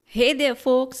Hey there,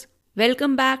 folks.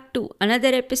 Welcome back to another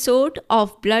episode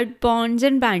of Blood Bonds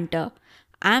and Banter.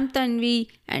 I'm Tanvi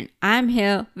and I'm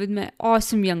here with my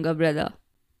awesome younger brother.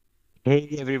 Hey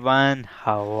everyone,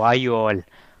 how are you all?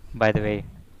 By the way,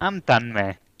 I'm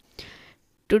Tanmay.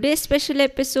 Today's special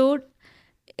episode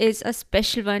is a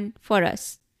special one for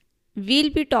us.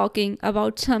 We'll be talking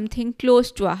about something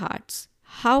close to our hearts,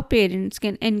 how parents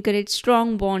can encourage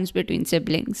strong bonds between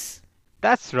siblings.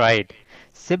 That's right,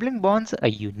 sibling bonds are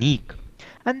unique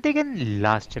and they can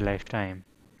last a lifetime.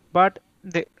 But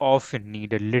they often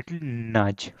need a little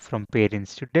nudge from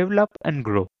parents to develop and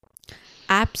grow.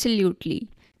 Absolutely.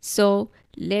 So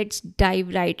let's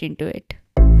dive right into it.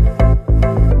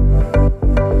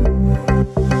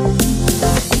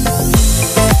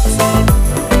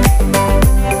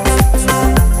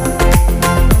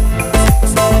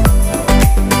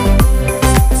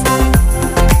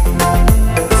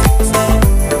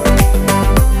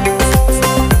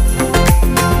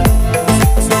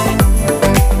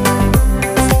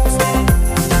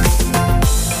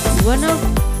 One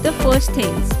of the first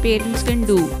things parents can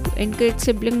do to encourage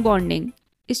sibling bonding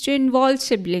is to involve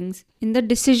siblings in the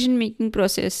decision making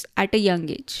process at a young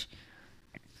age.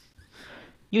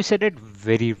 You said it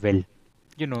very well.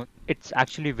 It's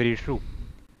actually very true.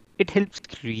 It helps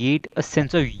create a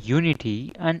sense of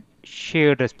unity and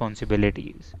shared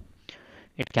responsibilities.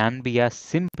 It can be as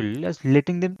simple as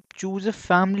letting them choose a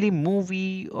family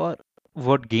movie or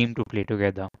what game to play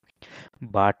together.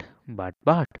 But,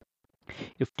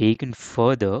 if taken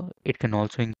further, it can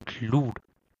also include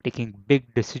taking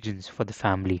big decisions for the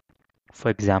family. For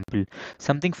example,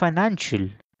 something financial,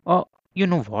 or you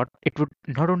know what, it would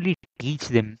not only teach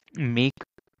them make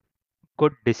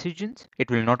good decisions, it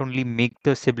will not only make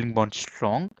the sibling bond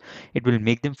strong, it will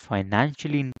make them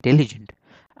financially intelligent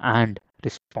and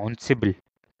responsible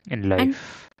in And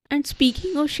life. and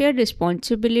speaking of shared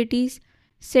responsibilities,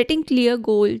 setting clear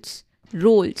goals,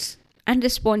 roles, and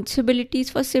responsibilities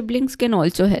for siblings can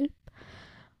also help.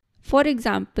 For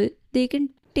example, they can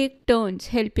take turns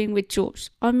helping with chores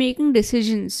or making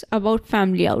decisions about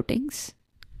family outings.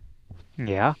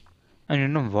 Yeah, and you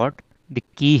know what? The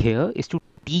key here is to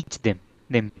teach them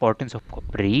the importance of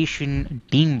cooperation and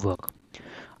teamwork.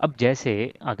 अब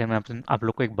जैसे अगर मैं आप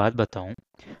लोग को एक बात बताऊं,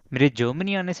 मेरे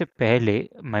जर्मनी आने से पहले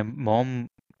my mom,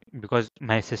 because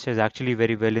my sister is actually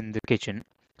very well in the kitchen,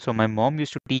 so my mom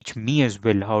used to teach me as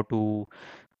well how to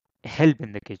help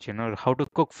in the kitchen or how to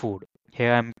cook food.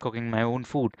 Here I'm cooking my own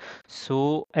food.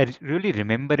 So really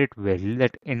remember it well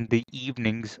that in the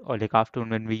evenings or like afternoon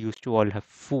when we used to all have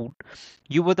food,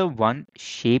 you were the one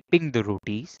shaping the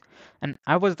rotis and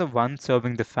I was the one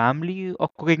serving the family or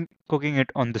cooking it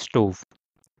on the stove.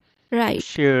 Right,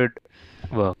 Shared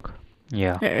work.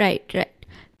 Yeah. right.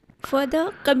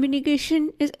 Further,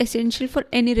 communication is essential for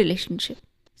any relationship.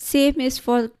 Same is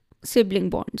for sibling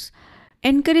bonds.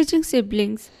 Encouraging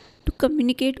siblings to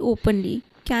communicate openly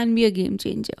can be a game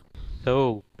changer.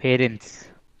 So parents,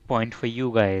 point for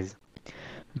you guys.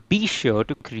 Be sure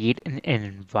to create an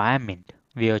environment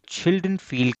where children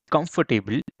feel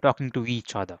comfortable talking to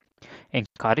each other.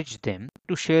 Encourage them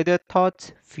to share their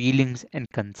thoughts, feelings, and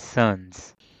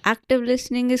concerns. Active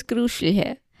listening is crucial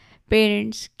here.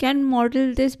 Parents can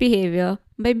model this behavior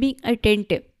by being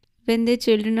attentive when their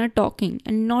children are talking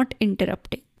and not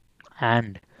interrupting.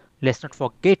 And let's not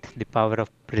forget the power of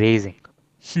praising.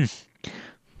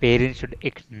 Parents should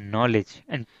acknowledge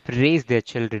and praise their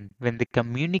children when they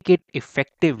communicate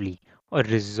effectively or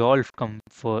resolve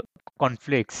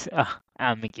conflicts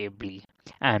amicably.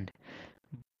 And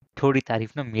थोड़ी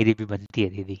तारीफ ना मेरी भी बनती है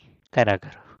दीदी करा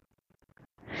करो.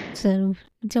 जरूर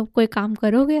जब कोई काम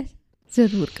करोगे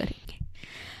ज़रूर करेंगे.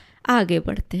 आगे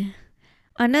बढ़ते हैं.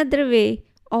 Another way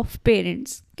of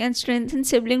parents can strengthen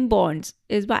sibling bonds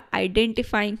is by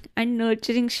identifying and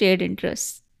nurturing shared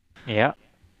interests. या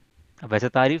वैसे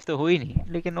तारीफ तो हुई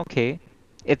नहीं लेकिन okay.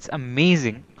 It's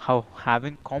amazing how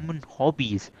having common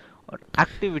hobbies or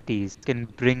activities can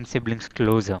bring siblings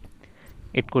closer.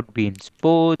 It could be in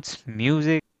sports,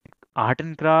 music, art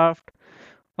and craft,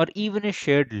 or even a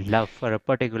shared love for a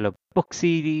particular book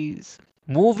series,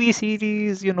 movie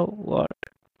series, you know what.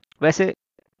 वैसे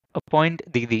a point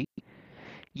दीदी,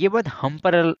 ये बात हम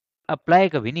पर apply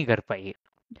कभी नहीं कर पाई है.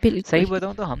 बिल्कुल सही ही.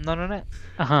 बताऊं तो हम दोनों ने,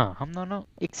 हाँ हम दोनों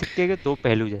एक सिक्के के दो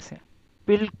पहलू जैसे हैं.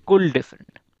 बिल्कुल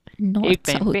डिफरेंट. एक नॉर्थ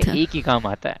टाइम पे साउथ. एक ही काम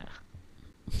आता है.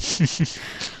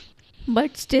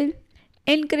 But still,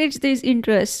 encourage these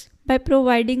interests by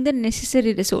providing the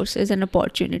necessary resources and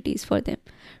opportunities for them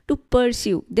to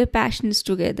pursue their passions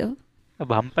together.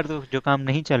 अब हम पर तो जो काम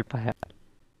नहीं चल पाया,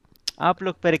 आप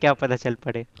लोग पर क्या पता चल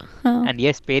पड़े. हाँ. And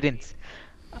yes, parents,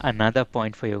 another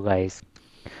point for you guys.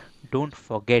 don't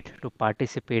forget to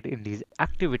participate in these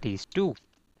activities too.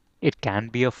 It can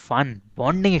be a fun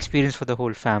bonding experience for the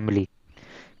whole family.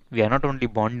 We are not only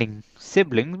bonding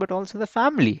siblings but also the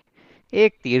family.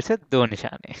 एक तीर से दो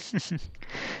निशाने.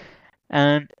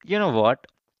 And you know what?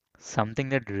 Something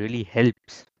that really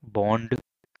helps bond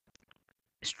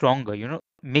stronger,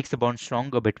 makes the bond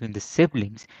stronger between the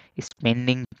siblings is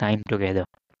spending time together.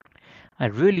 I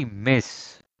really miss,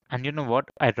 and you know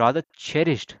what? I rather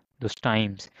cherished those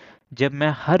times जब मैं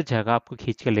हर जगह आपको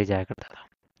खींच के ले जाया करता था.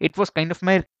 It was kind of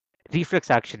my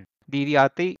reflex action. दीदी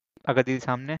आते ही अगर दीदी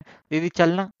सामने दीदी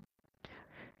चलना.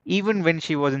 Even when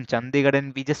she was in Chandigarh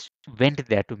and we just went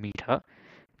there to meet her,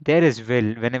 there as well,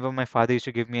 whenever my father used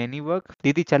to give me any work,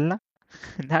 didi chalna,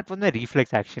 that was my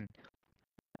reflex action.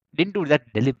 Didn't do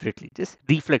that deliberately, just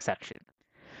reflex action.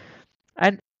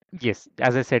 And yes,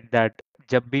 as I said that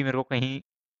जब भी मेरे को कहीं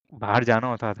बाहर जाना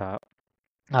होता था,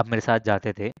 आप मेरे साथ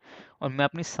जाते थे और मैं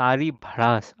अपनी सारी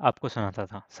भड़ास आपको सुनाता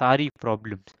था, सारी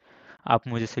प्रॉब्लम्स. आप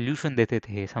मुझे सोल्यूशन देते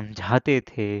थे, समझाते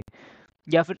थे,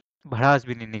 या फिर भड़ास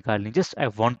भी नहीं निकालनी, just I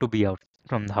want to be out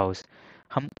from the house.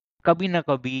 हम कभी ना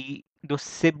कभी दो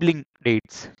sibling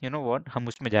dates, you know what, हम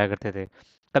उसमें जाया करते थे.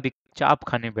 कभी चाप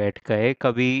खाने बैठ गए,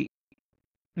 कभी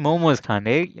मोमोज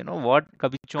खाने, यू नो व्हाट,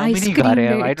 कभी चाउमीन Ice ही खा cream रहे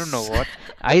हैं, I don't know dates. What.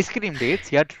 Ice cream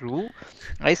dates, या ट्रू,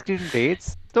 आइसक्रीम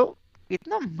डेट्स. तो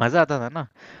इतना मजा आता था ना,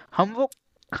 हम वो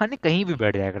खाने कहीं भी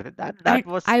बैठ जाया करते. That And that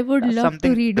was I would love to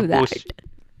something the redo that. Boast.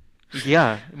 या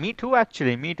मी टू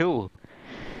एक्चुअली, मी टू.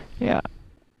 या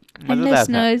And मजेदार था.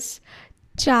 listeners,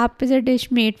 chap is a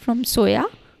dish made from soya.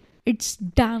 It's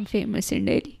damn famous in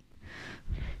Delhi.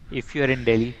 If you are in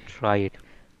Delhi, try it.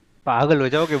 पागल हो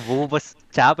जाओगे. वो बस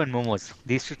चाप and momos,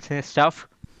 this stuff,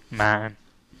 man.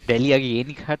 Delhi आके ये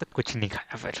नहीं खाया तो कुछ नहीं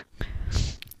खाया फिर.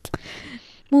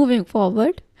 Moving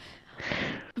forward,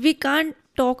 we can't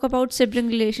talk about sibling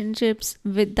relationships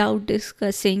without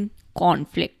discussing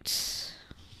conflicts.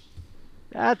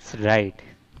 That's right.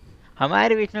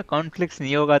 हमारे बीच में कॉन्फ्लिक्ट्स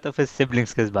नहीं होगा तो फिर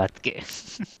सिबलिंग्स किस बात के.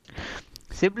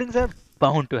 Siblings are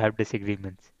bound to have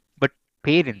disagreements, but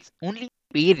parents, only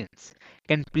parents,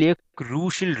 can play a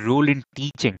crucial role in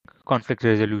teaching conflict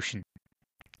resolution.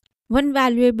 One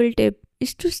valuable tip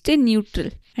is to stay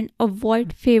neutral and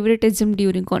avoid favoritism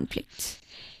during conflicts.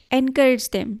 Encourage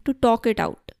them to talk it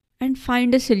out and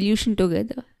find a solution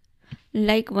together.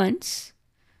 Like once,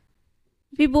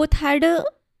 we both had a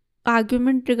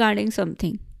argument regarding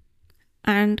something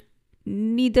and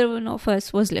neither one of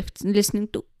us was left listening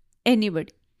to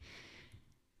anybody.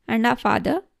 And our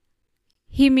father,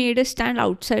 he made us stand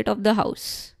outside of the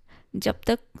house. जब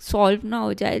तक solve ना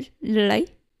हो जाए लड़ाई,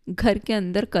 घर के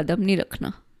अंदर कदम नहीं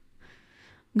रखना.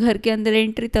 घर के अंदर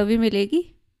एंट्री तभी मिलेगी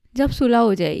जब सुलह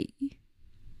हो जाएगी.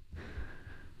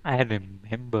 I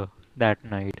remember that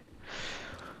night.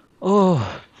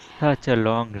 Oh, such a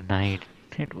long night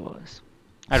it was.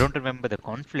 I don't remember the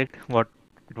conflict, what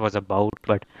it was about,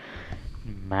 but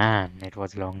man, it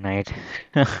was a long night.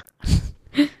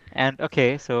 And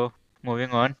okay, so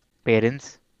moving on,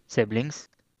 parents, siblings,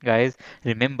 guys,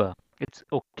 remember it's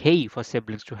okay for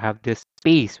siblings to have their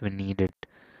space when needed.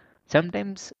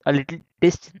 Sometimes a little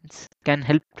distance can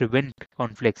help prevent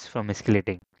conflicts from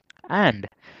escalating. And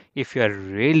if you are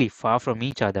really far from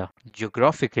each other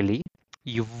geographically,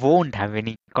 you won't have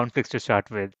any conflicts to start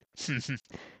with.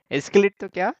 Escalate तो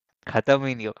क्या, खत्म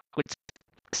ही नहीं होगा कुछ.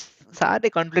 सारे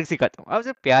conflicts ही खत्म. अब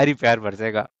से प्यार ही प्यार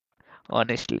बरसेगा,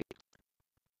 honestly.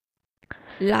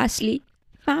 Lastly,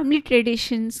 family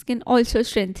traditions can also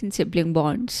strengthen sibling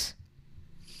bonds.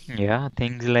 Yeah,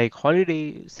 things like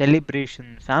holiday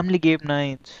celebrations, family game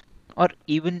nights, or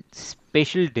even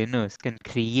special dinners can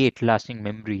create lasting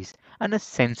memories and a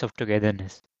sense of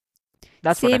togetherness.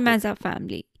 That's what I Same hope. as our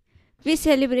family. We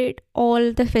celebrate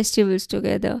all the festivals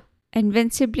together, and when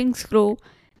siblings grow,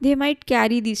 they might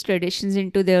carry these traditions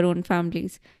into their own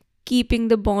families, keeping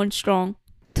the bond strong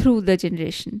through the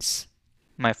generations.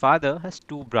 My father has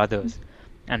two brothers,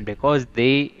 and because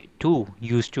they too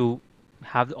used to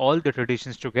have all the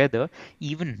traditions together,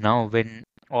 even now when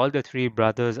all the three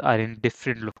brothers are in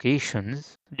different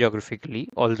locations geographically,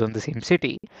 although in the same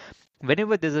city,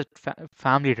 whenever there's a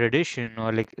family tradition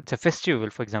or like it's a festival,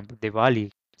 for example,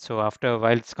 Diwali. So after a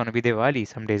while, it's gonna be Diwali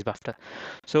some days after.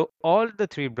 So all the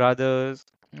three brothers,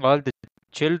 all the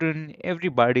children,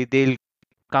 everybody, they'll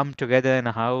come together in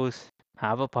a house,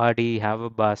 have a party, have a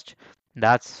bust.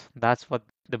 That's what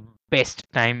the best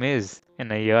time is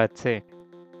in a year, I'd say.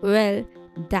 Well,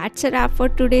 that's a wrap for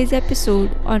today's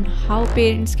episode on how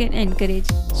parents can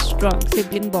encourage strong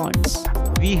sibling bonds.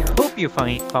 We hope you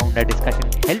found our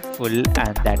discussion helpful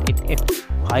and that it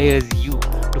inspires you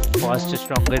to foster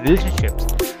stronger relationships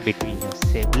between your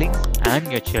siblings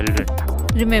and your children.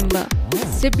 Remember,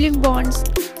 sibling bonds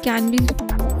can be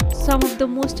some of the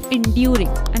most enduring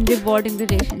and rewarding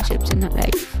relationships in our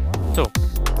life. So,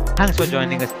 thanks for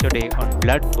joining us today on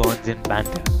Blood Bonds and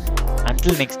Banter.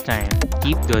 Until next time,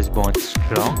 keep those bonds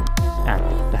strong and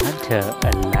the banter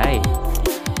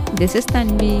alive. This is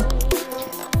Tanvi.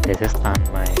 This is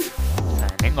Tanmay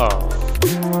signing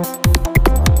off.